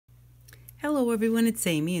Hello everyone, it's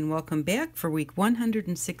Amy and welcome back for week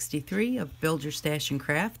 163 of Build Your Stash and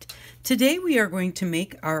Craft. Today we are going to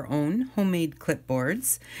make our own homemade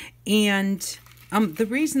clipboards, and the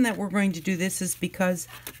reason that we're going to do this is because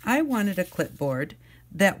I wanted a clipboard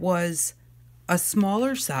that was a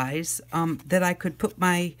smaller size that I could put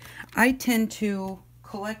I tend to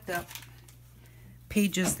collect up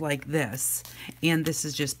pages like this, and this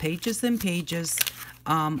is just pages and pages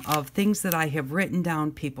of things that I have written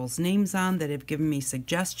down people's names on that have given me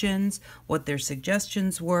suggestions, what their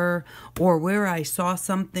suggestions were, or where I saw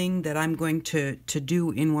something that I'm going to do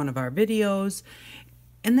in one of our videos.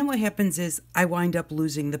 And then what happens is I wind up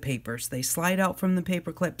losing the papers. They slide out from the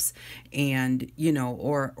paper clips, and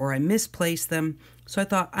or I misplace them. So I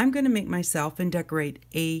thought I'm going to make myself and decorate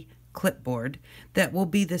a clipboard that will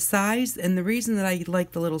be the size, and the reason that I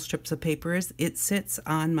like the little strips of paper is it sits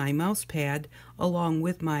on my mouse pad along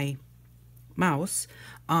with my mouse,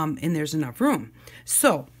 and there's enough room.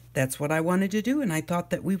 So that's what I wanted to do, and I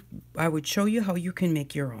thought that I would show you how you can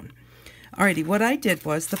make your own. Alrighty, what I did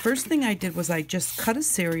was, the first thing I did was I just cut a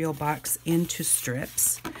cereal box into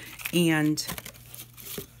strips, and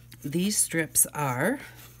these strips are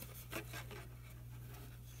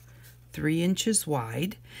 3 inches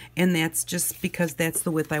wide, and that's just because that's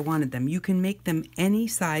the width I wanted them. You can make them any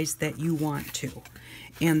size that you want to.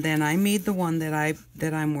 And then I made the one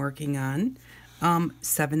that I'm working on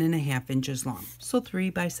 7.5 inches long. So 3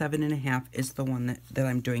 by 7.5 is the one that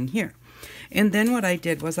I'm doing here. And then what I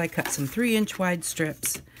did was I cut some 3-inch wide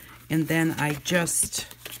strips, and then I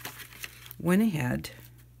just went ahead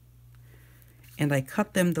and I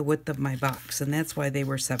cut them the width of my box, and that's why they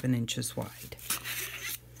were 7 inches wide.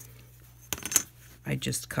 I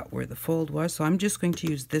just cut where the fold was, so I'm just going to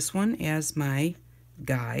use this one as my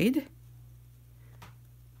guide,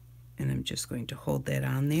 and I'm just going to hold that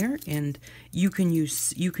on there. And you can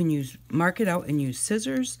mark it out and use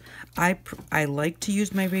scissors. I like to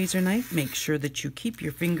use my razor knife. Make sure that you keep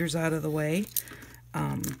your fingers out of the way,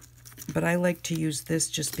 but I like to use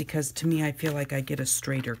this just because to me I feel like I get a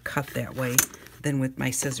straighter cut that way than with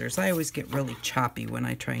my scissors. I always get really choppy when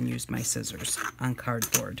I try and use my scissors on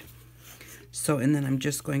cardboard. So, and then I'm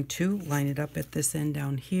just going to line it up at this end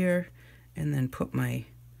down here, and then put my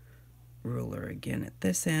ruler again at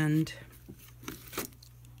this end.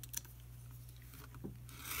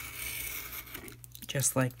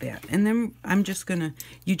 Just like that. And then I'm just gonna,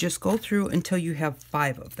 you just go through until you have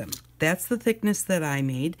 5 of them. That's the thickness that I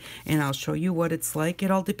made, and I'll show you what it's like.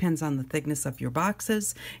 It all depends on the thickness of your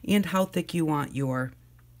boxes and how thick you want your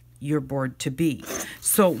board to be.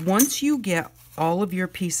 So once you get all of your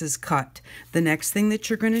pieces cut, the next thing that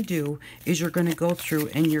you're going to do is you're going to go through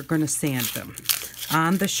and you're going to sand them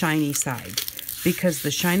on the shiny side, because the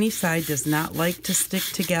shiny side does not like to stick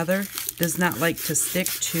together, does not like to stick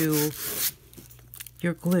to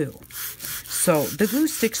your glue. So the glue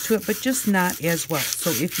sticks to it, but just not as well.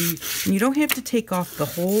 So if you don't have to take off the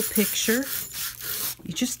whole picture,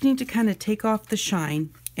 you just need to kind of take off the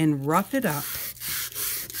shine and rough it up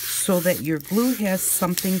so that your glue has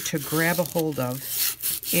something to grab a hold of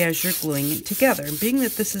as you're gluing it together. And being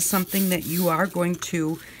that this is something that you are going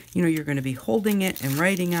to, you're going to be holding it and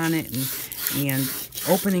writing on it and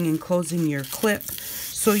opening and closing your clip,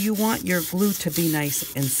 so you want your glue to be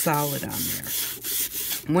nice and solid on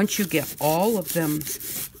there. Once you get all of them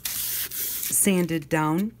sanded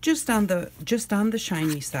down, just on the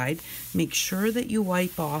shiny side, make sure that you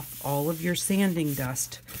wipe off all of your sanding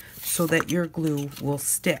dust so that your glue will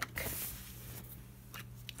stick.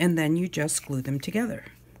 And then you just glue them together.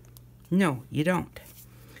 No, you don't.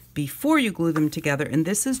 Before you glue them together, and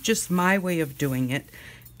this is just my way of doing it,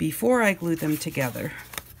 before I glue them together,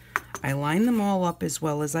 I line them all up as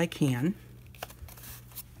well as I can,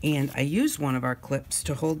 and I use one of our clips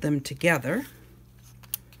to hold them together,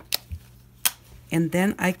 and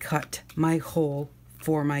then I cut my hole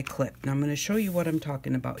for my clip. Now I'm going to show you what I'm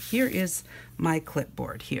talking about. Here is my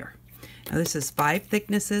clipboard here. Now this is 5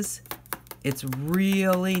 thicknesses. It's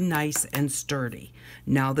really nice and sturdy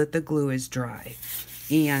now that the glue is dry.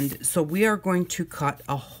 And so we are going to cut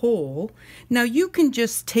a hole. Now you can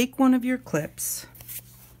just take one of your clips.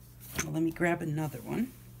 Well, let me grab another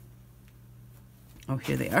one. Oh,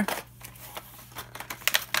 here they are.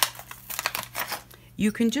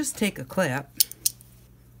 You can just take a clip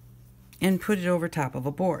and put it over top of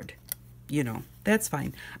a board. That's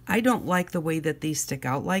fine. I don't like the way that these stick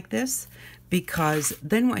out like this, because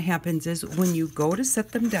then what happens is when you go to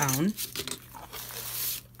set them down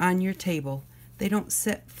on your table, they don't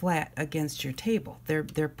sit flat against your table.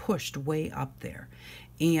 They're pushed way up there.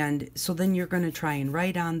 And so then you're going to try and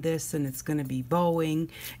write on this, and it's going to be bowing.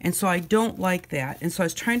 And so I don't like that. And so I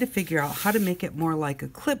was trying to figure out how to make it more like a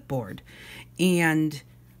clipboard. And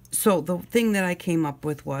so the thing that I came up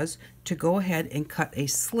with was to go ahead and cut a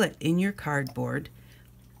slit in your cardboard,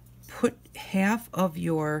 put half of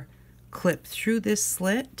your clip through this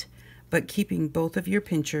slit, but keeping both of your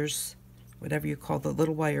pinchers, whatever you call the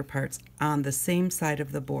little wire parts, on the same side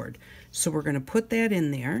of the board. So we're going to put that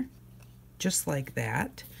in there, just like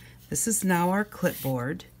that. This is now our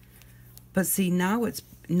clipboard. But see, now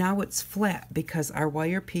it's flat because our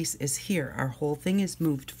wire piece is here. Our whole thing is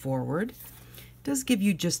moved forward. It does give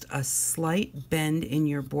you just a slight bend in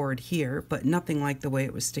your board here, but nothing like the way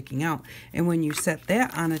it was sticking out. And when you set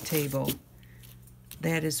that on a table,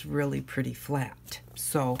 that is really pretty flat.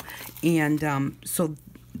 So, so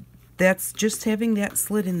that's just having that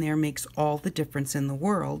slit in there makes all the difference in the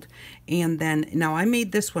world. And then now I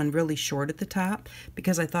made this one really short at the top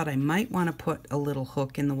because I thought I might want to put a little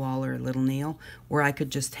hook in the wall or a little nail where I could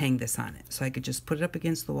just hang this on it. So I could just put it up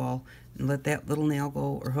against the wall and let that little nail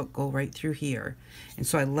go or hook go right through here. And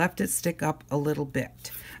so I left it stick up a little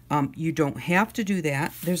bit. You don't have to do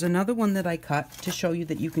that. There's another one that I cut to show you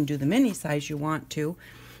that you can do them any size you want to.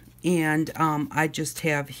 And I just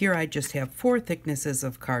have 4 thicknesses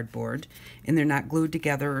of cardboard, and they're not glued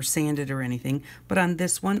together or sanded or anything. But on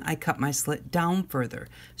this one, I cut my slit down further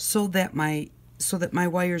so that my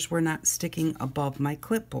wires were not sticking above my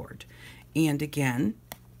clipboard. And again,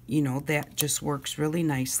 you know, that just works really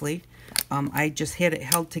nicely. I just had it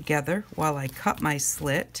held together while I cut my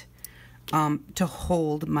slit to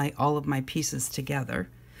hold all of my pieces together.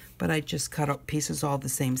 But I just cut out pieces all the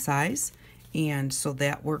same size. And so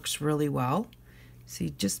that works really well. See,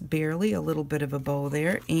 just barely a little bit of a bow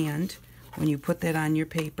there. And when you put that on your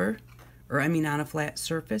paper, or I mean on a flat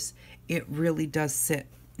surface, it really does sit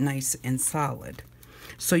nice and solid.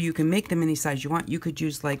 So you can make them any size you want. You could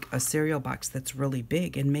use like a cereal box that's really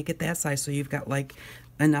big and make it that size so you've got like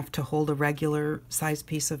enough to hold a regular size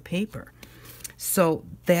piece of paper. So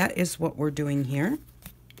that is what we're doing here.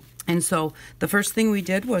 And so the first thing we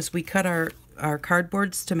did was we cut our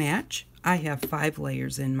cardboards to match. I have 5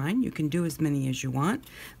 layers in mine. You can do as many as you want.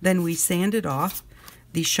 Then we sanded off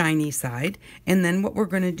the shiny side. And then what we're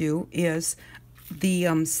going to do is the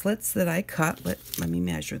slits that I cut, let me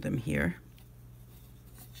measure them here.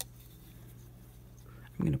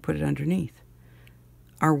 I'm going to put it underneath,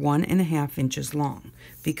 are 1.5 inches long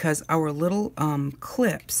because our little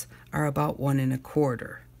clips are about 1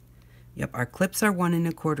 1/4. Yep, our clips are 1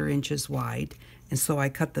 1/4 inches wide. And so I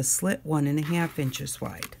cut the slit 1.5 inches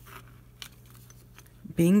wide.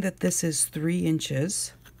 Being that this is 3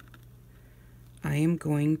 inches, I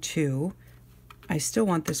still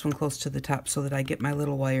want this one close to the top so that I get my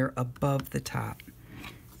little wire above the top.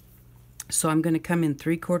 So I'm going to come in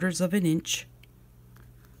 3/4 of an inch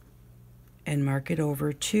and mark it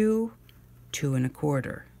over to 2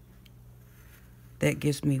 1/4. That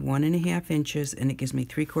gives me 1.5 inches, and it gives me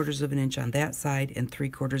 3/4 of an inch on that side and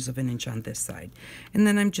 3/4 of an inch on this side. And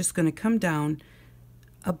then I'm just going to come down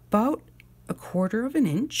about 1/4 of an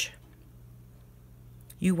inch.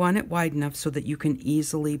 You want it wide enough so that you can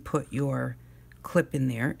easily put your clip in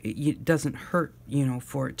there. It doesn't hurt, you know,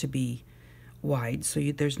 for it to be wide, so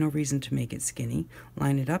there's no reason to make it skinny.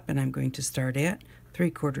 Line it up, and I'm going to start at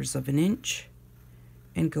 3/4 of an inch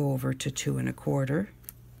and go over to 2 1/4.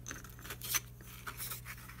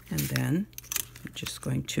 And then I'm just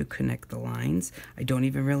going to connect the lines. I don't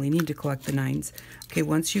even really need to collect the lines. Okay,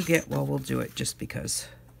 once you get, well, we'll do it just because,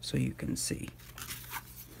 so you can see.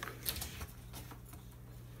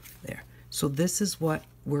 There. So this is what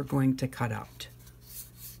we're going to cut out.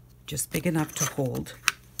 Just big enough to hold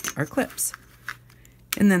our clips.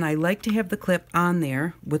 And then I like to have the clip on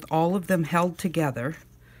there with all of them held together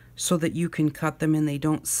so that you can cut them and they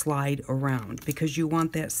don't slide around, because you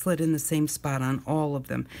want that slit in the same spot on all of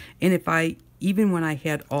them. And even when I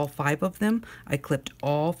had all 5 of them, I clipped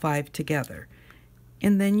all 5 together.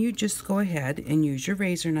 And then you just go ahead and use your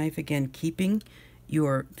razor knife, again, keeping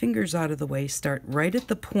your fingers out of the way. Start right at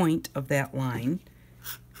the point of that line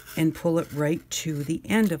and pull it right to the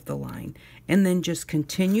end of the line. And then just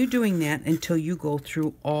continue doing that until you go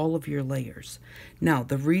through all of your layers. Now,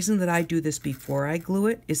 the reason that I do this before I glue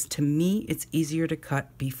it is, to me, it's easier to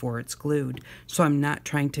cut before it's glued. So I'm not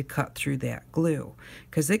trying to cut through that glue,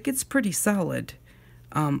 because it gets pretty solid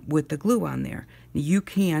with the glue on there. You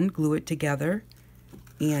can glue it together,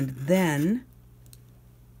 and then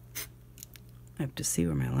I have to see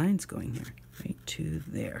where my line's going here. Right to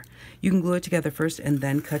there. You can glue it together first and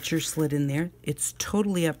then cut your slit in there. It's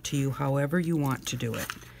totally up to you, however you want to do it.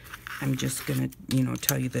 I'm just going to,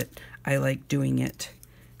 tell you that I like doing it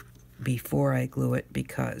before I glue it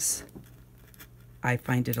because I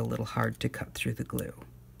find it a little hard to cut through the glue.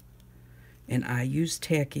 And I use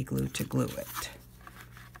tacky glue to glue it.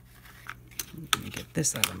 Let me get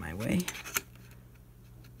this out of my way.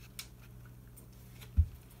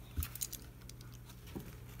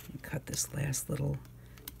 And cut this last little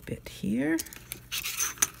bit here.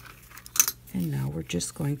 And now we're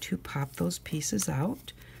just going to pop those pieces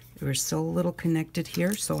out. We're still a little connected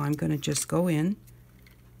here, so I'm going to just go in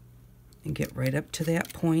and get right up to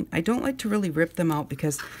that point. I don't like to really rip them out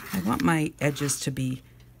because I want my edges to be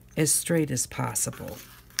as straight as possible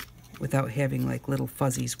without having like little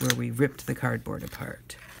fuzzies where we ripped the cardboard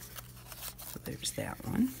apart. So there's that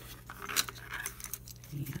one.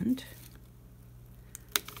 And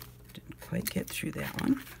didn't quite get through that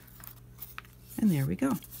one. And there we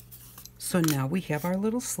go. So now we have our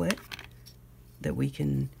little slit that we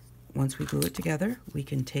can, once we glue it together, we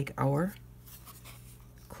can take our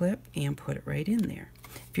clip and put it right in there.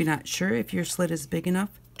 If you're not sure if your slit is big enough,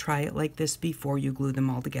 try it like this before you glue them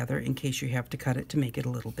all together in case you have to cut it to make it a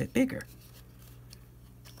little bit bigger.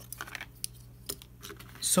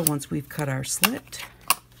 So once we've cut our slit,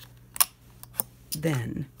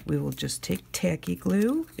 then we will just take tacky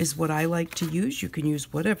glue, is what I like to use. You can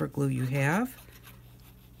use whatever glue you have.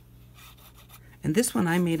 And this one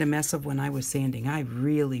I made a mess of when I was sanding. I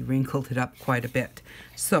really wrinkled it up quite a bit.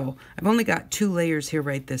 So I've only got 2 layers here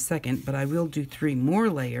right this second, but I will do 3 more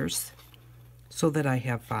layers so that I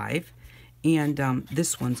have 5. And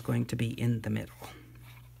this one's going to be in the middle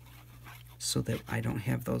so that I don't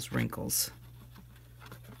have those wrinkles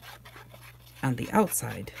on the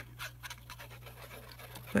outside.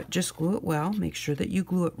 But just glue it well. Make sure that you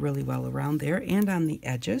glue it really well around there and on the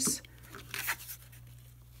edges.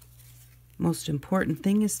 Most important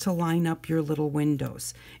thing is to line up your little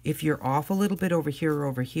windows. If you're off a little bit over here or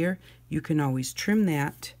over here, you can always trim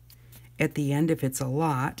that at the end if it's a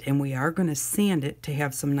lot, and we are going to sand it to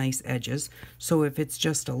have some nice edges. So if it's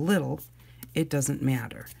just a little, it doesn't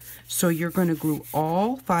matter. So you're going to glue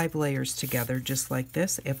all 5 layers together just like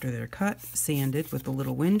this after they're cut, sanded with a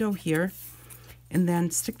little window here, and then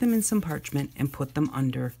stick them in some parchment and put them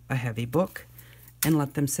under a heavy book and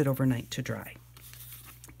let them sit overnight to dry.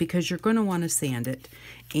 Because you're going to want to sand it,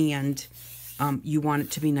 and you want it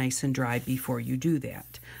to be nice and dry before you do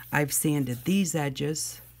that. I've sanded these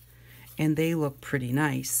edges, and they look pretty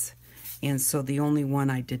nice. And so the only one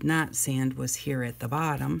I did not sand was here at the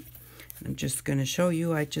bottom. I'm just going to show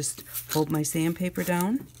you. I just hold my sandpaper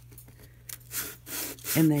down,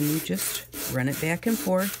 and then you just run it back and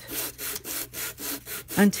forth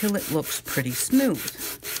until it looks pretty smooth.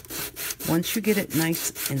 Once you get it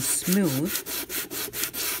nice and smooth,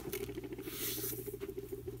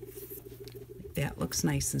 that looks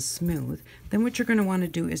nice and smooth, then what you're going to want to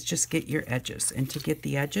do is just get your edges. And to get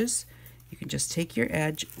the edges, you can just take your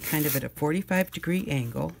edge kind of at a 45-degree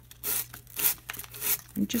angle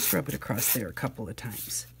and just rub it across there a couple of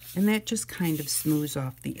times. And that just kind of smooths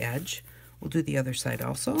off the edge. We'll do the other side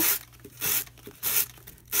also.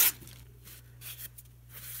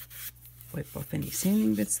 Wipe off any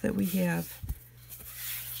sanding bits that we have.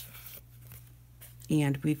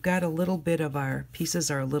 And we've got a little bit of our pieces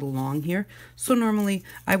are a little long here. So normally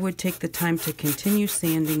I would take the time to continue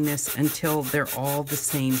sanding this until they're all the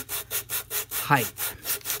same height,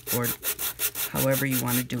 or however you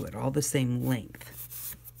want to do it, all the same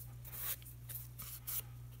length.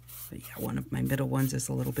 But yeah, one of my middle ones is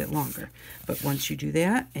a little bit longer. But once you do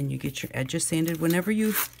that and you get your edges sanded, whenever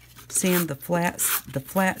you sand the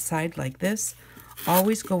flat side like this,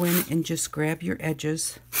 always go in and just grab your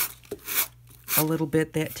edges a little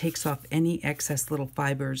bit. That takes off any excess little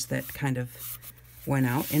fibers that kind of went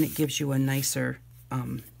out, and it gives you a nicer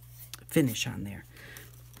finish on there.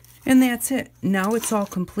 And that's it. Now it's all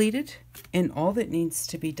completed, and all that needs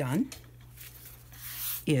to be done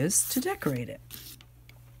is to decorate it.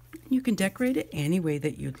 You can decorate it any way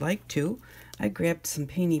that you'd like to. I grabbed some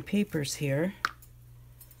painty papers here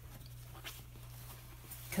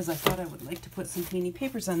because I thought I would like to put some painty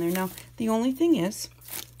papers on there. Now, the only thing is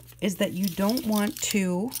that you don't want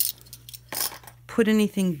to put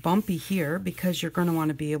anything bumpy here because you're going to want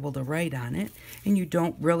to be able to write on it. And you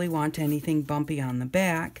don't really want anything bumpy on the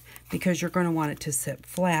back because you're going to want it to sit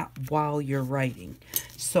flat while you're writing.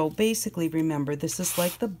 So basically, remember, this is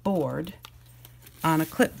like the board on a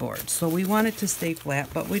clipboard. So we want it to stay flat,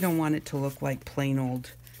 but we don't want it to look like plain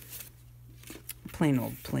old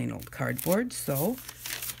cardboard. So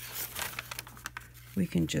we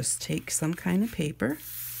can just take some kind of paper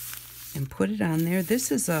and put it on there.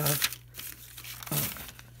 This is a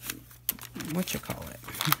what you call it?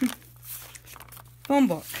 Phone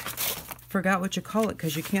book. forgot what you call it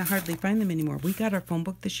because you can't hardly find them anymore. We got our phone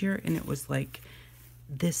book this year and it was like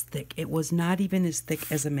this thick. It was not even as thick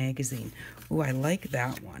as a magazine. Ooh, I like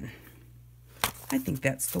that one. I think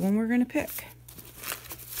that's the one we're going to pick.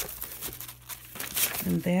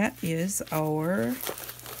 And that is our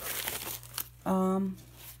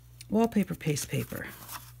wallpaper paste paper.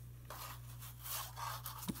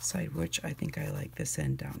 Decide which. I think I like this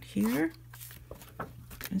end down here.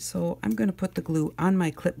 And so I'm going to put the glue on my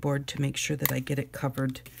clipboard to make sure that I get it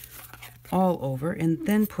covered all over, and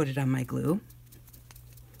then put it on my glue,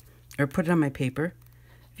 or put it on my paper.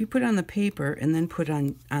 If you put it on the paper and then put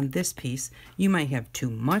it on this piece, you might have too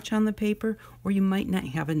much on the paper, or you might not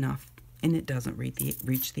have enough and it doesn't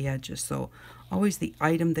reach the edges. So always the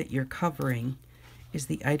item that you're covering is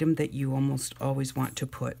the item that you almost always want to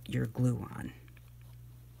put your glue on.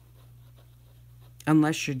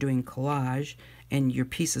 Unless you're doing collage and your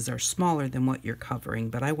pieces are smaller than what you're covering,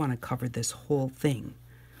 but I want to cover this whole thing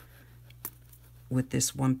with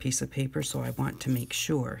this one piece of paper, so I want to make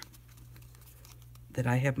sure that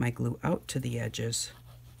I have my glue out to the edges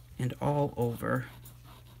and all over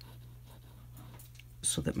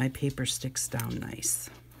so that my paper sticks down nice.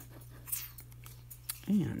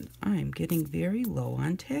 And I'm getting very low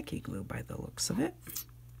on tacky glue by the looks of it.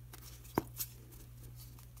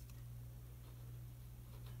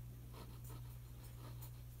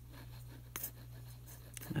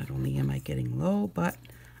 Not only am I getting low, but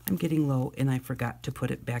I'm getting low and I forgot to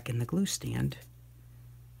put it back in the glue stand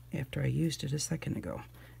after I used it a second ago.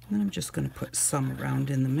 And then I'm just going to put some around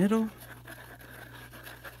in the middle.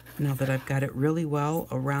 Now that I've got it really well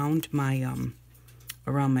around my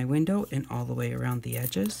window and all the way around the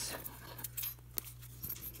edges.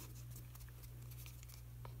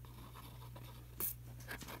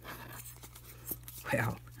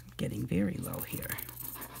 Well, I'm getting very low here.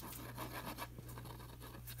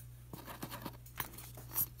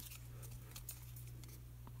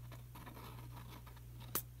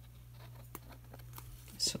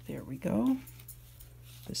 So there we go.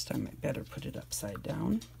 This time I better put it upside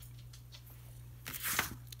down.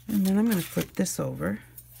 And then I'm going to flip this over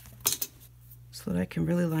so that I can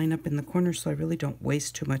really line up in the corner so I really don't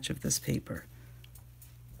waste too much of this paper.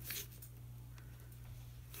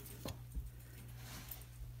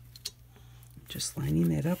 Just lining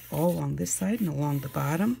that up all along this side and along the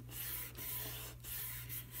bottom.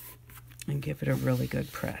 And give it a really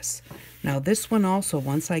good press. Now this one also,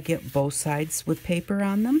 once I get both sides with paper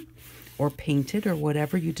on them, or painted, or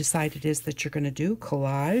whatever you decide it is that you're going to do,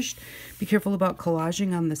 collaged. Be careful about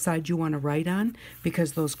collaging on the side you want to write on,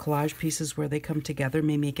 because those collage pieces where they come together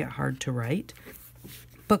may make it hard to write.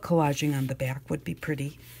 But collaging on the back would be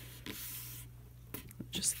pretty.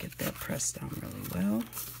 Just get that pressed down really well.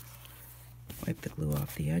 Wipe the glue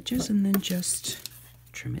off the edges and then just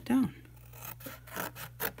trim it down.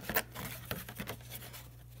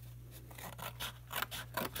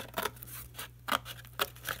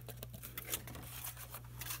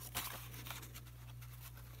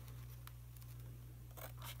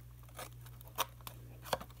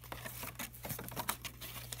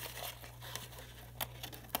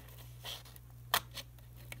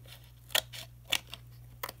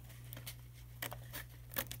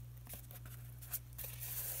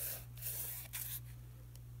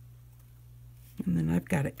 And then I've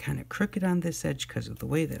got it kind of crooked on this edge because of the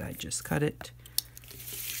way that I just cut it.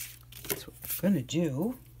 That's what I'm going to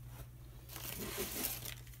do.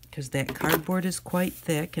 Because that cardboard is quite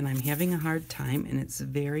thick and I'm having a hard time and it's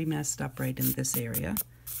very messed up right in this area.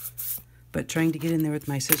 But trying to get in there with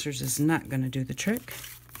my scissors is not going to do the trick.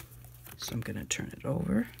 So I'm going to turn it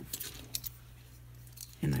over.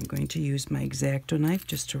 And I'm going to use my X-Acto knife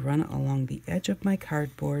just to run it along the edge of my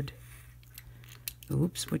cardboard.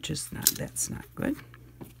 Oops, which is not, that's not good.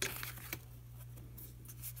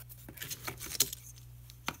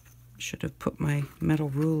 Should have put my metal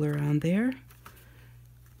ruler on there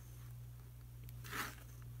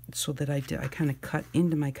so that I kind of cut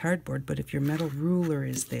into my cardboard, but if your metal ruler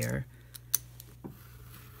is there,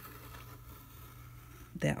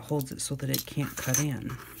 that holds it so that it can't cut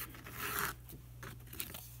in.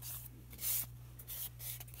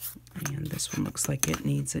 And this one looks like it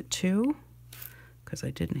needs it too, because I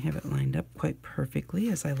didn't have it lined up quite perfectly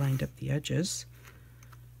as I lined up the edges.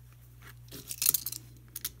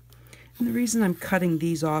 And the reason I'm cutting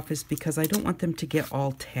these off is because I don't want them to get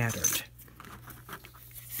all tattered.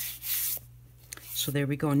 So there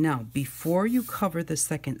we go. Now, before you cover the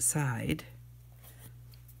second side,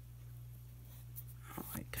 oh,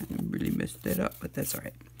 I kind of really messed that up, but that's all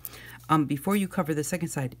right. before you cover the second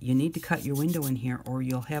side, you need to cut your window in here or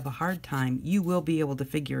you'll have a hard time. You will be able to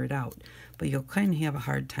figure it out, but you'll kind of have a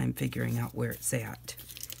hard time figuring out where it's at.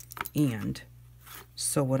 And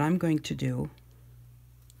so what I'm going to do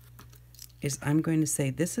is I'm going to say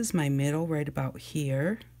this is my middle right about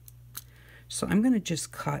here. So I'm going to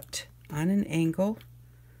just cut on an angle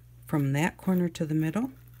from that corner to the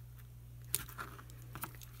middle,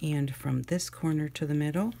 and from this corner to the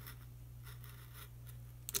middle,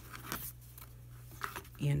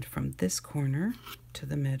 and from this corner to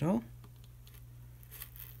the middle,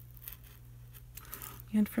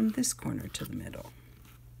 and from this corner to the middle.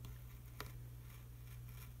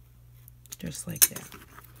 Just like that.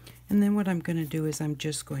 And then what I'm going to do is I'm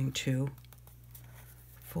just going to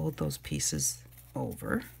fold those pieces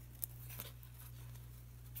over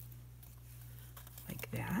like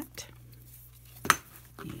that.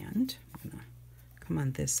 And I'm going to come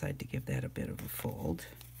on this side to give that a bit of a fold.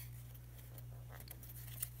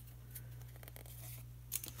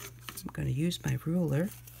 I'm going to use my ruler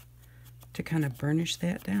to kind of burnish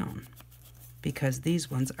that down because these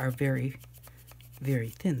ones are very, very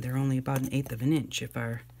thin. They're only about 1/8 of an inch. If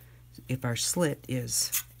our slit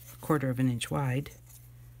is 1/4 of an inch wide,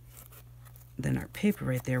 then our paper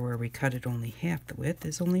right there where we cut it only half the width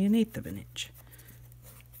is only 1/8 of an inch.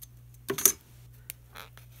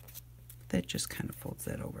 That just kind of folds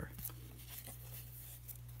that over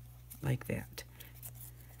like that.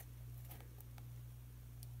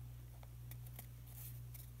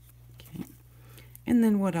 Okay. And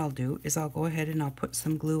then what I'll do is I'll go ahead and I'll put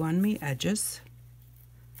some glue on my edges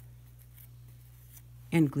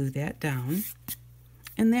and glue that down.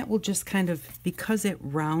 And that will just kind of, because it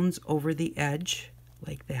rounds over the edge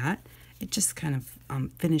like that, it just kind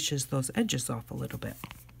of finishes those edges off a little bit.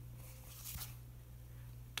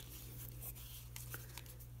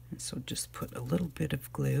 And so just put a little bit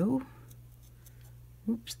of glue,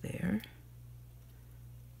 oops, there,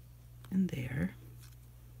 and there,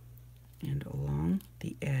 and along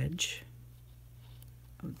the edge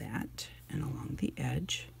of that, and along the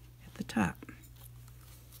edge at the top.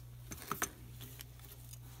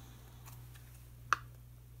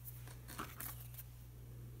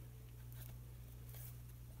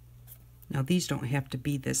 Now these don't have to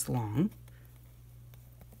be this long,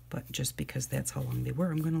 but just because that's how long they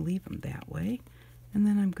were, I'm going to leave them that way. And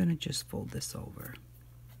then I'm going to just fold this over.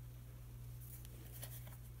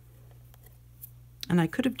 And I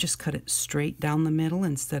could have just cut it straight down the middle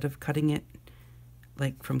instead of cutting it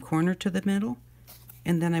like from corner to the middle.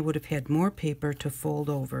 And then I would have had more paper to fold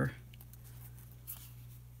over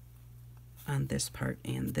on this part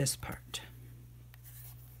and this part.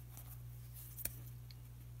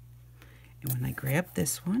 And when I grab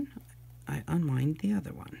this one, I unwind the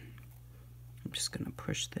other one. I'm just going to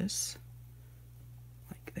push this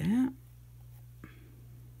like that.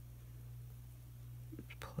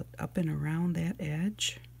 Pull it up and around that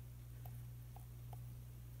edge.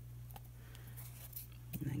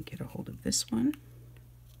 And then get a hold of this one.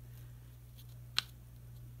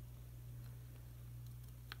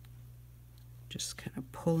 Just kind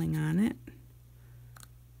of pulling on it.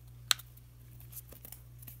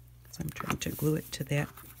 So I'm trying to glue it to that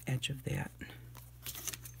edge of that,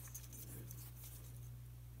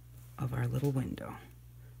 of our little window.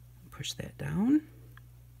 Push that down.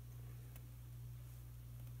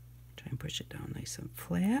 Try and push it down nice and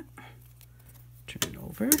flat. Turn it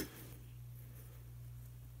over.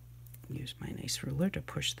 Use my nice ruler to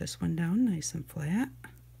push this one down nice and flat.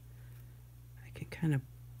 I can kind of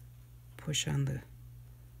push on the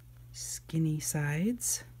skinny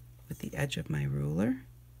sides with the edge of my ruler.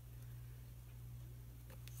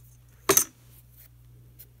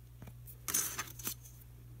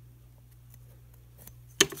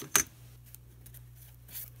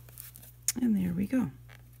 And there we go.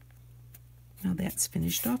 Now that's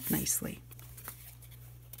finished off nicely.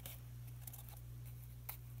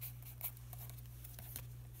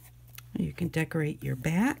 You can decorate your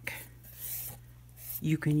back.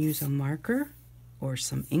 You can use a marker or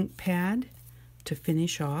some ink pad to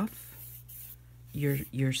finish off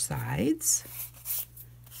your sides.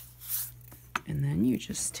 And then you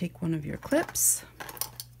just take one of your clips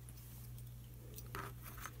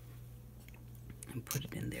and put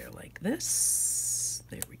it in there like this.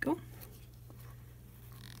 There we go.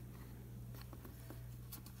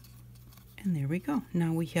 And there we go.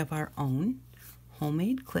 Now we have our own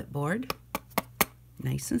homemade clipboard.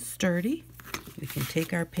 Nice and sturdy. We can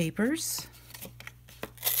take our papers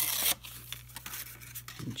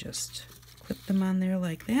and just clip them on there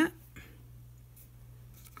like that.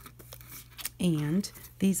 And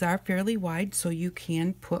these are fairly wide, so you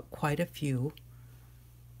can put quite a few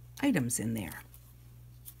items in there.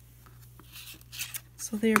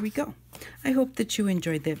 So there we go. I hope that you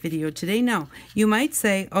enjoyed that video today. Now, you might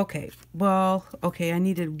say, okay, I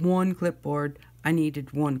needed one clipboard. I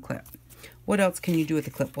needed one clip. What else can you do with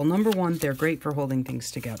a clip? Well, number one, they're great for holding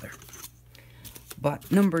things together.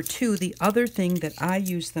 But number two, the other thing that I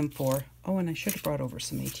use them for, oh, and I should have brought over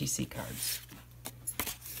some ATC cards.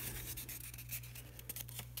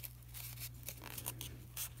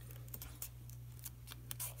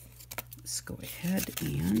 Let's go ahead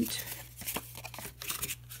and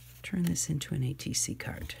turn this into an ATC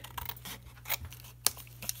card.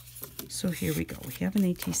 So here we go. We have an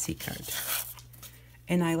ATC card.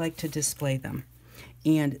 And I like to display them.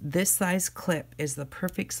 And this size clip is the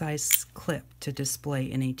perfect size clip to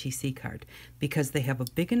display an ATC card because they have a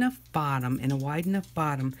big enough bottom and a wide enough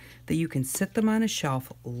bottom that you can sit them on a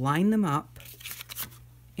shelf, line them up,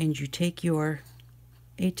 and you take your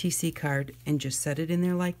ATC card and just set it in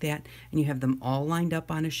there like that, and you have them all lined up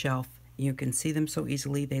on a shelf. You can see them so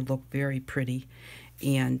easily. They look very pretty.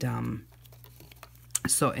 And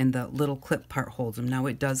and the little clip part holds them. Now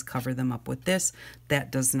it does cover them up with this.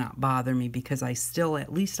 That does not bother me because I still,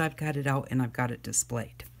 at least I've got it out and I've got it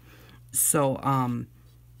displayed. So,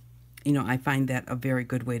 you know, I find that a very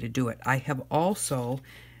good way to do it. I have also,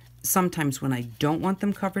 sometimes when I don't want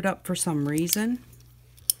them covered up for some reason,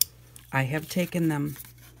 I have taken them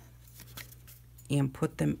and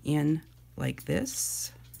put them in like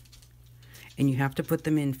this. And you have to put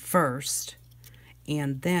them in first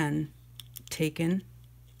and then taken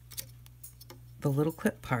the little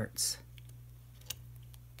clip parts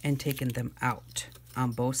and taken them out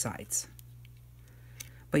on both sides.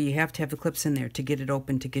 But you have to have the clips in there to get it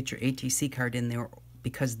open, to get your ATC card in there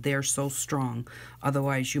because they're so strong.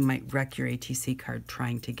 Otherwise, you might wreck your ATC card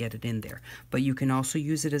trying to get it in there. But you can also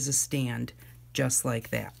use it as a stand just like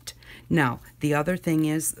that. Now, the other thing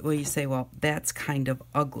is, well, you say, well, that's kind of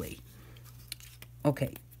ugly.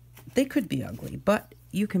 Okay, they could be ugly, but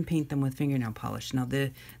you can paint them with fingernail polish. Now,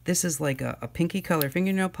 this is like a pinky color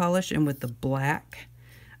fingernail polish, and with the black,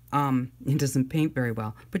 it doesn't paint very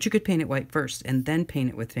well. But you could paint it white first and then paint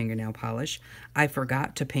it with fingernail polish. I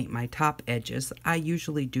forgot to paint my top edges. I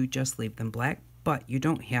usually do just leave them black, but you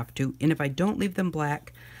don't have to. And if I don't leave them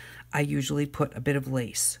black, I usually put a bit of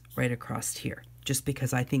lace right across here, just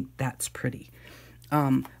because I think that's pretty.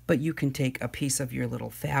 But you can take a piece of your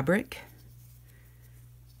little fabric,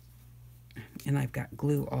 and I've got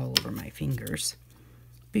glue all over my fingers.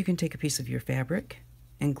 But you can take a piece of your fabric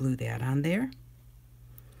and glue that on there.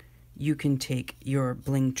 You can take your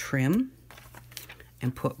bling trim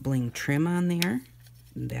and put bling trim on there.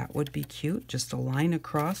 That would be cute, just a line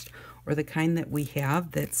across, or the kind that we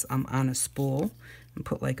have that's on a spool, and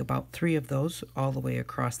put like about 3 of those all the way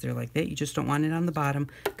across there like that. You just don't want it on the bottom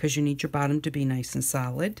because you need your bottom to be nice and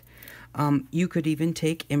solid. You could even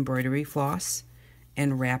take embroidery floss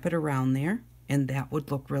and wrap it around there, and that would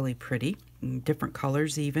look really pretty, different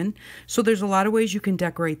colors even. So there's a lot of ways you can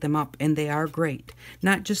decorate them up, and they are great,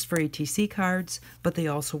 not just for ATC cards, but they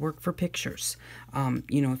also work for pictures.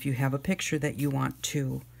 You know, if you have a picture that you want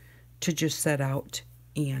to just set out,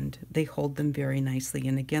 and they hold them very nicely.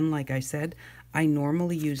 And again, like I said, I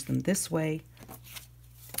normally use them this way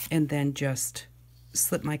and then just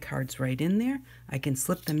slip my cards right in there. I can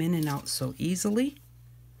slip them in and out so easily.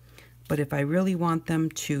 But if I really want them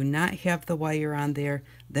to not have the wire on there,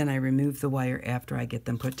 then I remove the wire after I get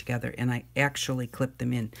them put together, and I actually clip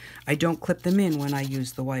them in. I don't clip them in when I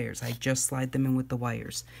use the wires. I just slide them in with the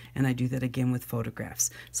wires, and I do that again with photographs.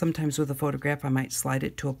 Sometimes with a photograph, I might slide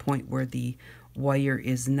it to a point where the wire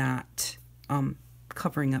is not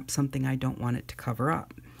covering up something I don't want it to cover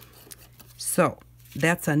up. So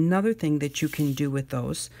that's another thing that you can do with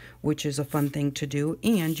those, which is a fun thing to do,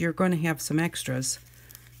 and you're going to have some extras.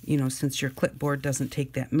 You know, since your clipboard doesn't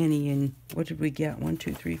take that many, and what did we get? 1,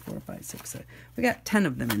 2, 3, 4, 5, 6, 7. We got 10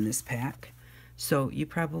 of them in this pack. So you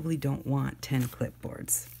probably don't want 10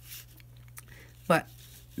 clipboards. But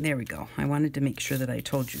there we go. I wanted to make sure that I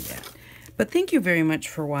told you that. But thank you very much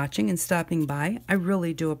for watching and stopping by. I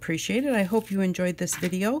really do appreciate it. I hope you enjoyed this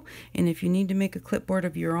video. And if you need to make a clipboard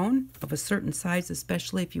of your own, of a certain size,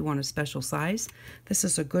 especially if you want a special size, this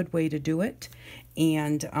is a good way to do it.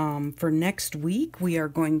 And for next week, we are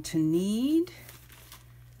going to need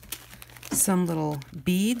some little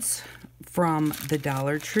beads from the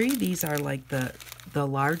Dollar Tree. These are like the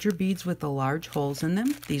larger beads with the large holes in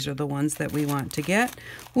them. These are the ones that we want to get.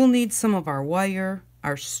 We'll need some of our wire,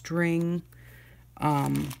 our string,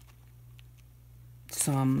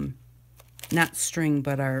 some, not string,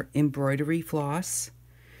 but our embroidery floss,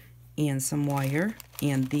 and some wire,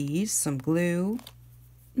 and these, some glue,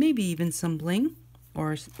 maybe even some bling.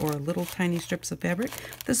 or little tiny strips of fabric.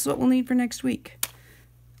 This is what we'll need for next week.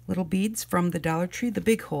 Little beads from the Dollar Tree, the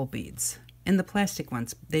big hole beads. And the plastic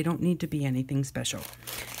ones, they don't need to be anything special.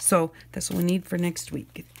 So that's what we need for next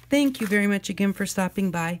week. Thank you very much again for stopping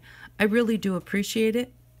by. I really do appreciate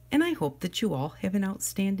it, and I hope that you all have an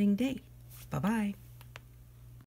outstanding day. Bye-bye.